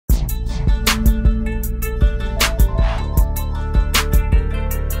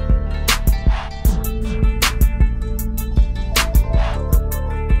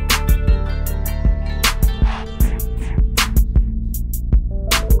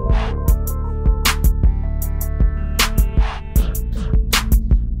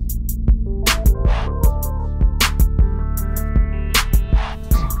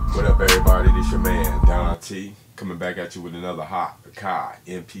coming back at you with another hot Akai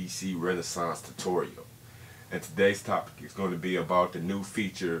Mpc Renaissance tutorial. And today's topic is going to be about the new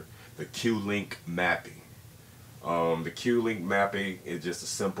feature, the Q-Link mapping. The Q-Link mapping is just a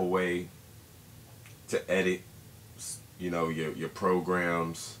simple way to edit, your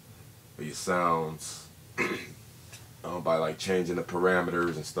programs or your sounds by like changing the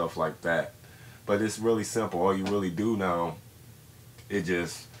parameters and stuff like that. But it's really simple. All you really do now is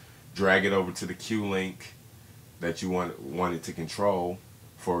just drag it over to the Q-Link that you want it to control.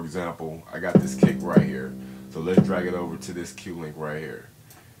 For example, I got this kick right here, so let's drag it over to this Q-Link right here.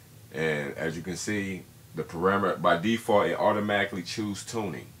 And as you can see, the parameter by default it automatically choose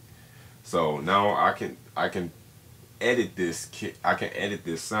tuning. So now I can edit this kick. I can edit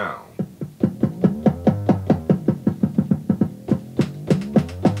this sound.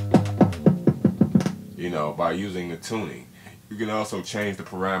 By using the tuning. You can also change the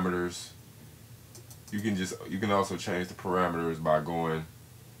parameters. You can also change the parameters by going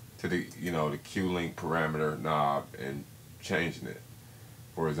to the the Q-Link parameter knob and changing it.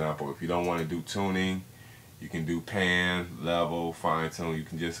 For example, if you don't want to do tuning, you can do pan, level, fine tune. You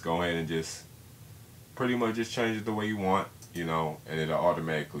can just go ahead and just pretty much just change it the way you want, and it'll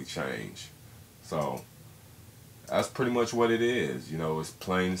automatically change. So that's pretty much what it is. It's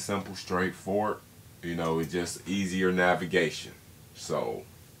plain, simple, straightforward. It's just easier navigation. So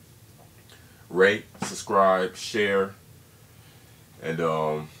rate, subscribe, share, and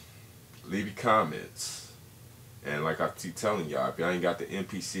leave your comments. And like I keep telling y'all, if y'all ain't got the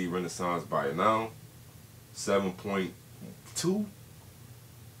MPC Renaissance by now, 7.2,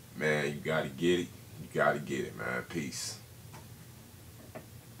 man, you gotta get it. You gotta get it, man. Peace.